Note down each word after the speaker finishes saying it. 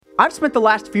I've spent the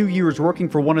last few years working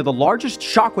for one of the largest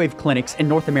shockwave clinics in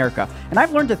North America, and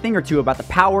I've learned a thing or two about the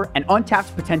power and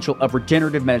untapped potential of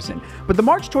regenerative medicine. But the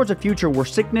march towards a future where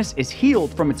sickness is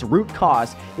healed from its root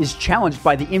cause is challenged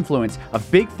by the influence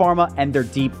of big pharma and their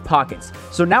deep pockets.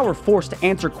 So now we're forced to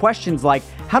answer questions like,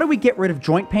 how do we get rid of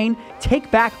joint pain,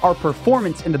 take back our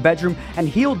performance in the bedroom, and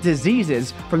heal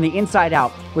diseases from the inside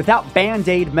out without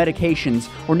band-aid medications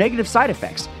or negative side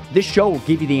effects? This show will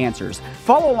give you the answers.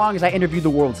 Follow along as I interview the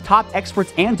world's top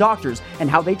experts and doctors and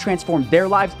how they transformed their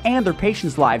lives and their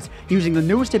patients' lives using the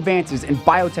newest advances in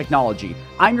biotechnology.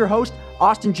 I'm your host,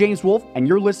 Austin James Wolf, and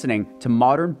you're listening to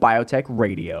Modern Biotech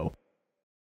Radio.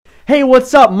 Hey,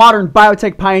 what's up, Modern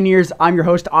Biotech Pioneers? I'm your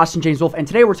host, Austin James Wolf, and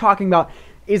today we're talking about,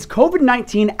 is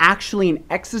COVID-19 actually an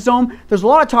exosome? There's a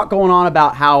lot of talk going on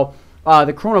about how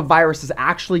the coronavirus is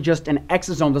actually just an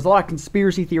exosome. There's a lot of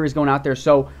conspiracy theories going out there,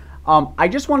 so I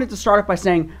just wanted to start off by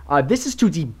saying this is to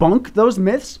debunk those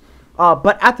myths,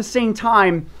 but at the same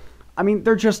time, I mean,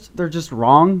 they're just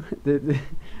wrong.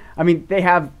 I mean,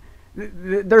 there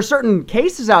are certain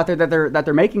cases out there that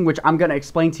they're making, which I'm going to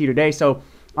explain to you today. So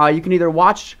you can either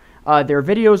watch their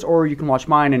videos or you can watch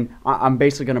mine, and I'm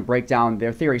basically going to break down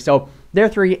their theory. So their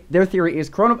theory is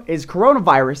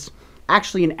coronavirus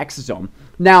actually an exosome?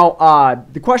 Now,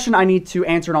 the question I need to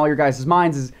answer in all your guys'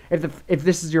 minds is, if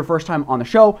this is your first time on the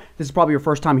show, this is probably your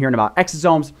first time hearing about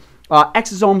exosomes.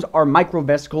 Exosomes are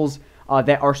microvesicles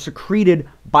that are secreted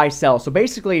by cells. So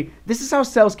basically, this is how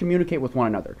cells communicate with one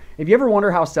another. If you ever wonder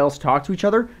how cells talk to each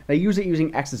other, they use it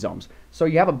using exosomes. So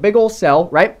you have a big old cell,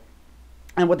 right?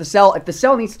 And with the cell, if the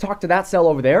cell needs to talk to that cell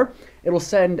over there, it'll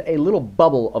send a little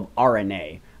bubble of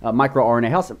RNA.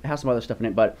 MicroRNA has some other stuff in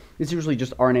it, but it's usually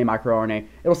just RNA, microRNA.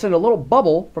 It'll send a little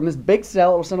bubble from this big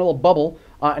cell. It'll send a little bubble,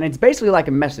 and it's basically like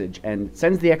a message, and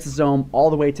sends the exosome all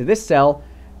the way to this cell,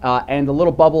 and the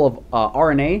little bubble of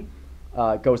RNA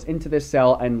goes into this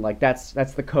cell, and like that's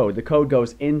the code. The code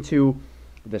goes into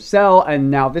the cell,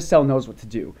 and now this cell knows what to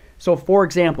do. So, for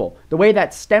example, the way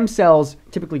that stem cells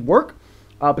typically work,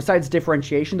 besides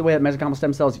differentiation, the way that mesenchymal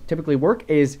stem cells typically work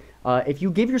is if you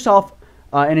give yourself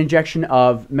an injection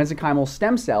of mesenchymal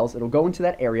stem cells, it'll go into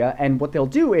that area, and what they'll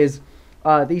do is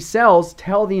these cells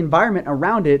tell the environment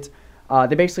around it,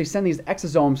 they basically send these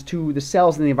exosomes to the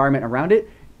cells in the environment around it,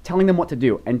 telling them what to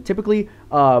do. And typically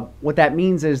what that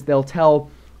means is they'll tell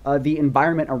the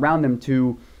environment around them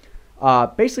to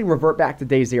basically revert back to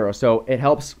day zero. So it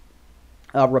helps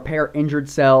repair injured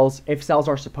cells. If cells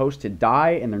are supposed to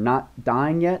die and they're not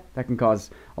dying yet, that can cause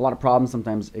a lot of problems.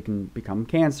 Sometimes it can become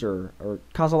cancer or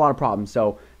cause a lot of problems.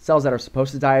 So cells that are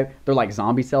supposed to die, they're like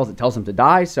zombie cells. It tells them to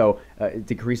die, so it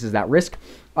decreases that risk.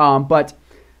 But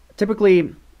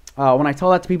typically, when I tell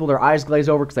that to people, their eyes glaze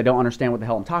over because they don't understand what the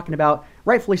hell I'm talking about.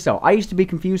 Rightfully so. I used to be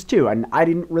confused too, and I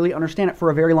didn't really understand it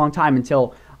for a very long time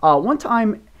until one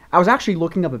time I was actually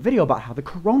looking up a video about how the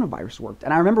coronavirus worked.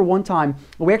 And I remember one time,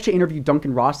 we actually interviewed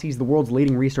Duncan Ross. He's the world's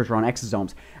leading researcher on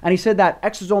exosomes. And he said that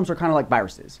exosomes are kind of like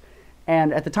viruses.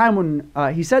 And at the time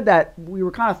when he said that, we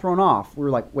were kind of thrown off. We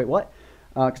were like, wait, what?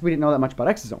 Because we didn't know that much about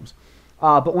exosomes.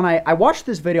 But when I watched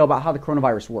this video about how the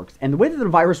coronavirus works, and the way that the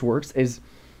virus works is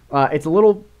it's a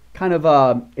little kind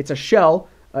of, it's a shell.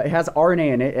 It has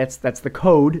RNA in it. That's the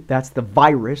code. That's the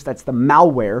virus. That's the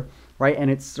malware, right?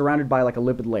 And it's surrounded by like a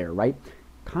lipid layer, right?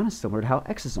 Kind of similar to how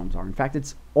exosomes are. In fact,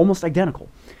 it's almost identical.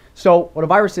 So what a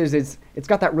virus is it's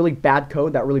got that really bad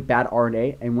code, that really bad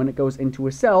RNA, and when it goes into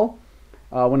a cell,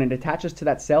 when it attaches to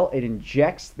that cell, it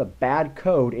injects the bad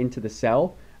code into the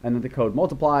cell, and then the code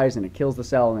multiplies and it kills the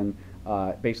cell and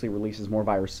basically releases more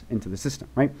virus into the system,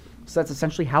 right? So that's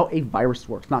essentially how a virus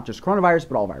works. Not just coronavirus,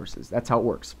 but all viruses. That's how it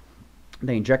works.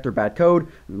 They inject their bad code,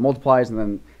 and it multiplies, and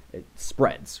then it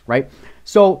spreads, right?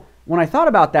 So when I thought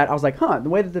about that, I was like, the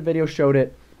way that the video showed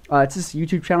it, it's this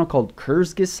YouTube channel called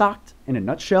Kurzgesagt, in a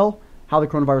nutshell, how the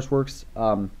coronavirus works.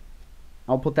 I'll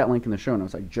put that link in the show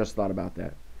notes. I just thought about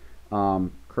that.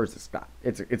 Kurzgesagt.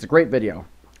 It's a great video.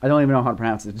 I don't even know how to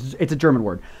pronounce it. It's a German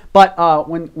word. But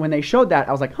when they showed that,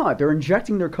 I was like, they're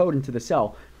injecting their code into the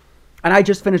cell. And I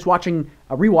just finished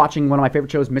rewatching one of my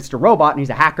favorite shows, Mr. Robot, and he's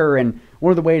a hacker. And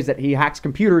one of the ways that he hacks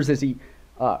computers is he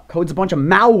codes a bunch of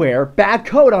malware, bad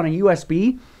code on a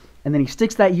USB, and then he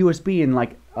sticks that USB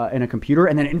in a computer,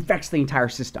 and then it infects the entire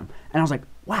system. And I was like,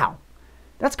 wow,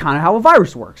 that's kind of how a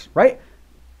virus works, right?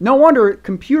 No wonder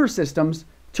computer systems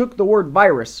took the word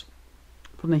virus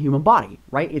from the human body,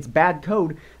 right? It's bad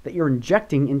code that you're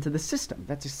injecting into the system.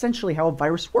 That's essentially how a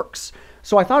virus works.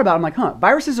 So I thought about it, I'm like,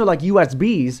 viruses are like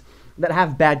USBs that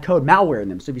have bad code, malware in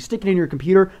them. So if you stick it in your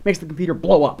computer, it makes the computer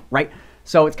blow up, right?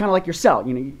 So it's kind of like your cell.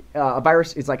 A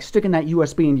virus is like sticking that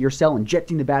USB into your cell,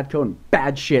 injecting the bad code, and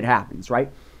bad shit happens,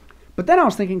 right? But then I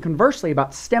was thinking conversely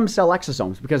about stem cell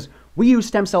exosomes, because we use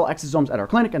stem cell exosomes at our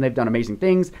clinic and they've done amazing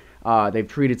things. They've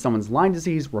treated someone's Lyme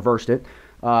disease, reversed it.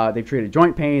 They've treated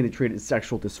joint pain, they've treated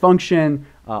sexual dysfunction,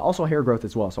 also hair growth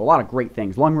as well. So a lot of great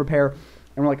things, lung repair.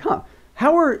 And we're like,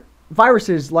 how are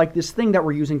viruses like this thing that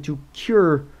we're using to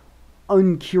cure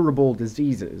uncurable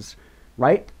diseases,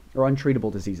 right? Or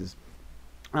untreatable diseases.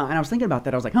 And I was thinking about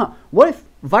that. I was like, what if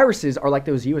viruses are like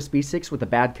those USB sticks with a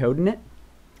bad code in it?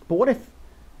 But what if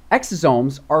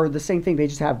exosomes are the same thing? They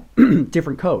just have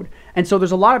different code. And so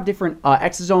there's a lot of different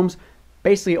exosomes.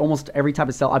 Basically, almost every type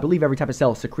of cell, I believe every type of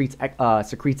cell secretes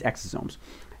exosomes.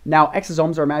 Now,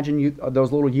 exosomes are, imagine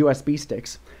those little USB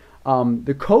sticks.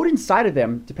 The code inside of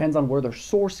them depends on where their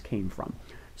source came from.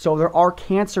 So there are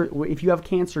cancer, if you have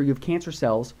cancer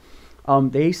cells,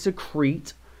 they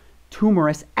secrete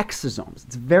tumorous exosomes.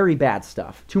 It's very bad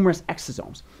stuff, tumorous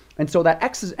exosomes. And so that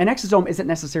an exosome isn't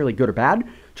necessarily good or bad,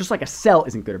 just like a cell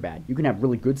isn't good or bad. You can have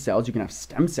really good cells, you can have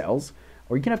stem cells,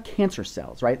 or you can have cancer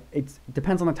cells, right? It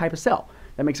depends on the type of cell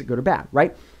that makes it good or bad,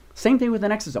 right? Same thing with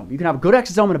an exosome. You can have a good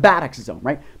exosome and a bad exosome,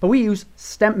 right? But we use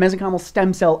mesenchymal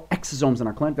stem cell exosomes in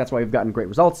our clinic. That's why we've gotten great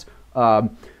results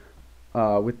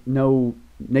with no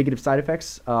negative side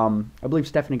effects. I believe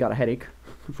Stephanie got a headache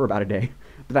for about a day,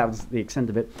 but that was the extent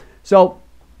of it. So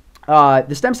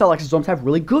the stem cell exosomes have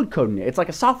really good code in it. It's like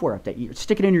a software update. You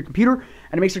stick it in your computer,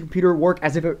 and it makes your computer work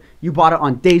as if you bought it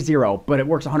on day 0, but it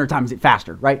works 100 times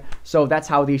faster, right? So that's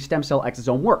how the stem cell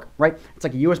exosome work, right? It's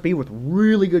like a USB with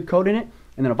really good code in it,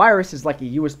 and then a virus is like a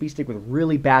USB stick with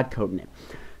really bad code in it.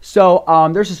 So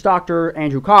there's this doctor,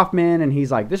 Andrew Kaufman, and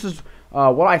he's like, this is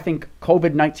what I think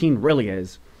COVID-19 really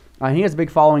is. And he has a big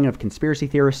following of conspiracy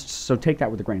theorists, so take that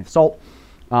with a grain of salt.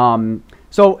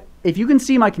 So if you can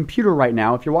see my computer right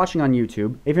now, if you're watching on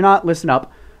YouTube, if you're not, listen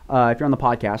up. If you're on the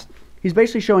podcast, he's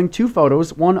basically showing two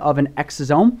photos, one of an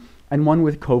exosome and one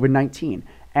with COVID-19.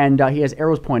 And he has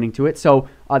arrows pointing to it. So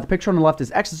the picture on the left is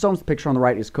exosomes, the picture on the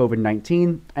right is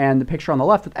COVID-19. And the picture on the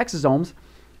left with exosomes,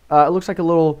 it looks like a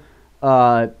little,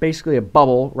 basically a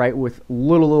bubble, right, with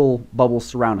little bubbles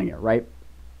surrounding it, right?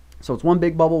 So it's one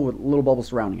big bubble with little bubbles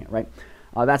surrounding it, right?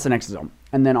 That's an exosome.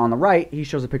 And then on the right, he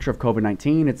shows a picture of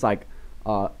COVID-19. It's like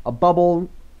a bubble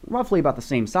roughly about the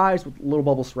same size with little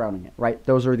bubbles surrounding it, right?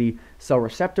 Those are the cell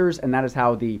receptors, and that is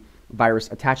how the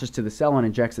virus attaches to the cell and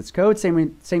injects its code.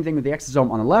 Same thing with the exosome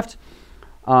on the left.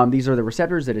 These are the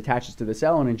receptors that attaches to the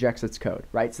cell and injects its code,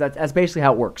 right? So that's basically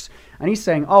how it works. And he's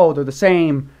saying, oh, they're the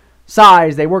same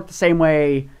size, they work the same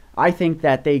way. I think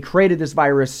that they created this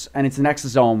virus and it's an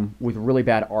exosome with really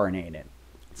bad RNA in it.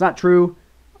 It's not true.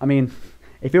 I mean,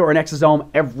 if it were an exosome,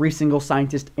 every single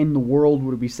scientist in the world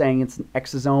would be saying it's an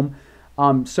exosome.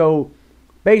 So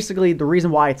basically, the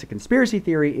reason why it's a conspiracy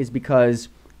theory is because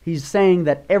he's saying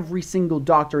that every single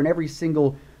doctor and every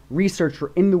single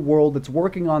researcher in the world that's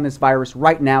working on this virus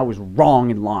right now is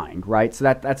wrong and lying, right? So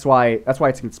that's why it's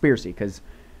a conspiracy, because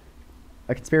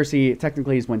a conspiracy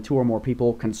technically is when two or more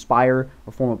people conspire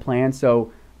or form a plan.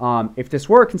 So if this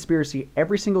were a conspiracy,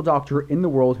 every single doctor in the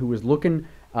world who was looking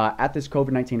at this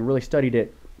COVID-19 and really studied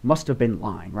it must have been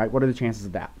lying, right? What are the chances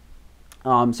of that?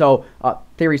 So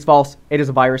theory is false. It is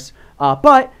a virus.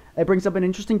 But it brings up an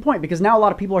interesting point, because now a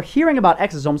lot of people are hearing about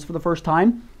exosomes for the first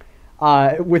time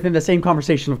within the same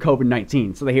conversation of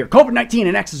COVID-19. So they hear COVID-19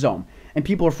 and exosome, and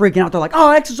people are freaking out. They're like,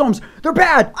 oh, exosomes, they're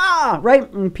bad,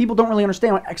 right? And people don't really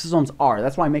understand what exosomes are.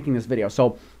 That's why I'm making this video.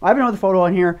 So I have another photo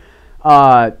on here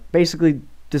basically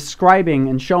describing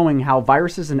and showing how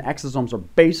viruses and exosomes are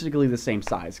basically the same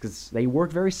size, because they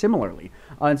work very similarly.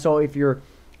 And so if you're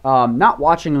not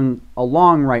watching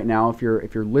along right now, if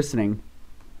you're listening,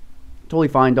 totally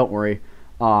fine, don't worry.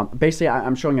 Basically,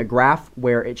 I'm showing a graph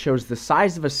where it shows the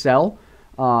size of a cell,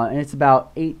 and it's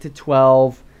about 8 to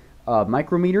 12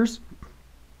 micrometers,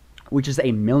 which is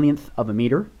a millionth of a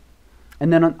meter.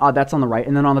 And then that's on the right.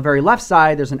 And then on the very left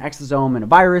side, there's an exosome and a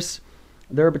virus.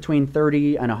 They're between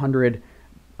 30 and 100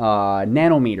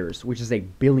 nanometers, which is a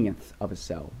billionth of a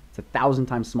cell. It's 1,000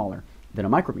 times smaller than a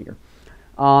micrometer.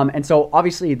 And so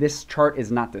obviously this chart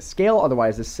is not to scale,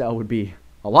 otherwise this cell would be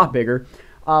a lot bigger.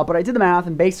 But I did the math,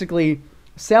 and basically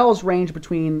cells range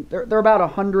between, they're about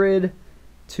 100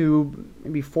 to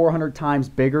maybe 400 times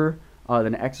bigger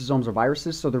than exosomes or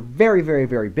viruses. So they're very, very,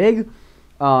 very big.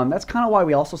 That's kind of why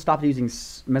we also stopped using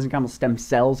mesenchymal stem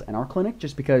cells in our clinic,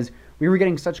 just because we were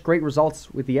getting such great results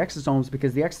with the exosomes,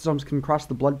 because the exosomes can cross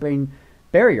the blood-brain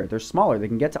barrier. They're smaller. They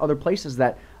can get to other places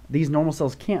that these normal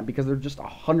cells can't, because they're just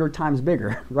 100 times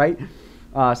bigger, right?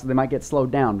 So they might get slowed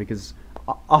down, because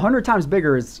 100 times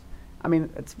bigger is, I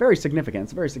mean, it's very significant.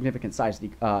 It's a very significant size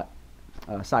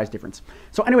difference.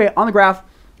 So anyway, on the graph,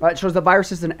 It shows that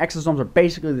viruses and exosomes are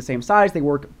basically the same size. They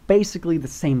work basically the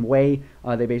same way.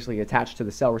 They basically attach to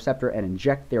the cell receptor and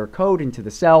inject their code into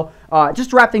the cell.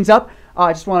 Just to wrap things up,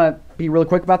 I just want to be really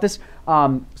quick about this.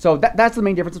 So that's the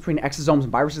main difference between exosomes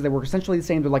and viruses. They work essentially the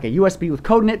same. They're like a USB with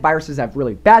code in it. Viruses have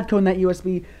really bad code in that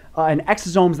USB. And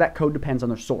exosomes, that code depends on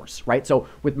their source, right? So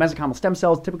with mesenchymal stem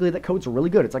cells, typically that code's really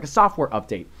good. It's like a software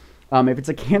update. If it's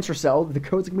a cancer cell, the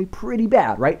code's going to be pretty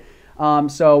bad, right?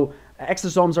 So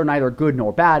exosomes are neither good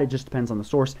nor bad. It just depends on the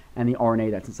source and the RNA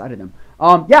that's inside of them.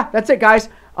 Yeah, that's it, guys.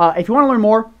 If you want to learn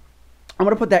more, I'm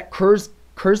going to put that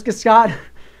Kurzgesagt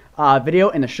video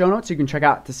in the show notes so you can check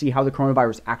out to see how the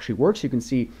coronavirus actually works. You can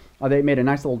see they made a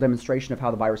nice little demonstration of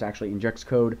how the virus actually injects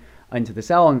code into the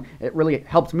cell, and it really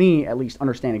helped me at least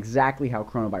understand exactly how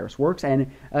coronavirus works,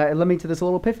 and it led me to this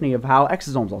little epiphany of how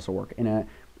exosomes also work in a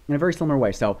very similar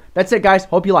way. So that's it, guys.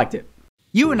 Hope you liked it.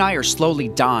 You and I are slowly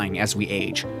dying as we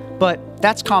age, but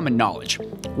that's common knowledge.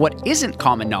 What isn't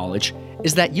common knowledge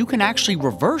is that you can actually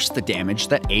reverse the damage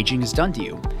that aging has done to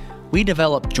you. We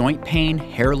develop joint pain,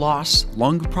 hair loss,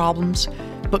 lung problems,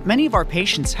 but many of our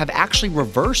patients have actually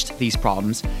reversed these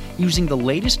problems using the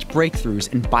latest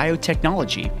breakthroughs in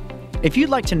biotechnology. If you'd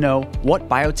like to know what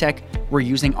biotech we're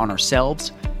using on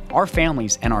ourselves, our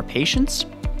families, and our patients,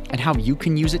 and how you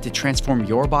can use it to transform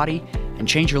your body and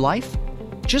change your life,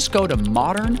 just go to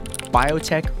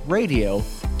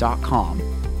modernbiotechradio.com.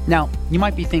 Now, you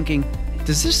might be thinking,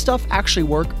 does this stuff actually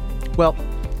work? Well,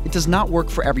 it does not work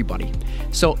for everybody.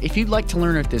 So if you'd like to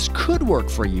learn if this could work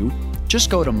for you,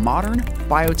 just go to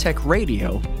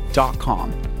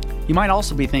modernbiotechradio.com. You might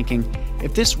also be thinking,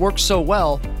 if this works so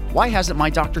well, why hasn't my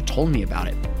doctor told me about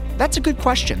it? That's a good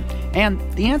question, and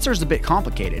the answer is a bit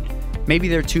complicated. Maybe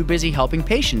they're too busy helping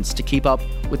patients to keep up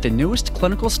with the newest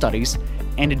clinical studies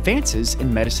and advances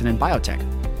in medicine and biotech.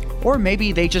 Or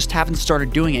maybe they just haven't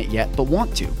started doing it yet but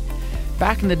want to.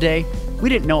 Back in the day, we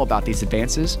didn't know about these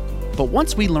advances, but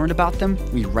once we learned about them,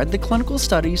 we read the clinical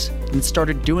studies and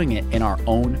started doing it in our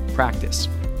own practice.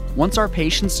 Once our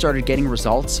patients started getting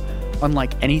results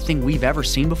unlike anything we've ever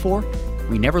seen before,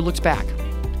 we never looked back.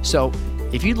 So,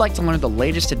 if you'd like to learn the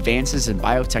latest advances in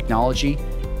biotechnology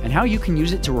and how you can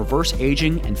use it to reverse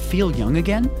aging and feel young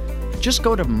again, just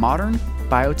go to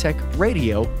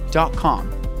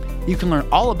modernbiotechradio.com. You can learn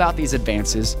all about these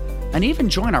advances and even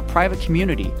join our private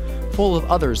community full of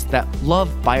others that love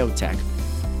biotech.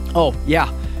 Oh,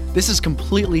 yeah, this is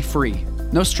completely free,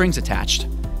 no strings attached.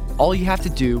 All you have to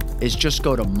do is just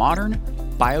go to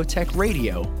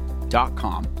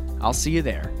modernbiotechradio.com. I'll see you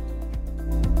there.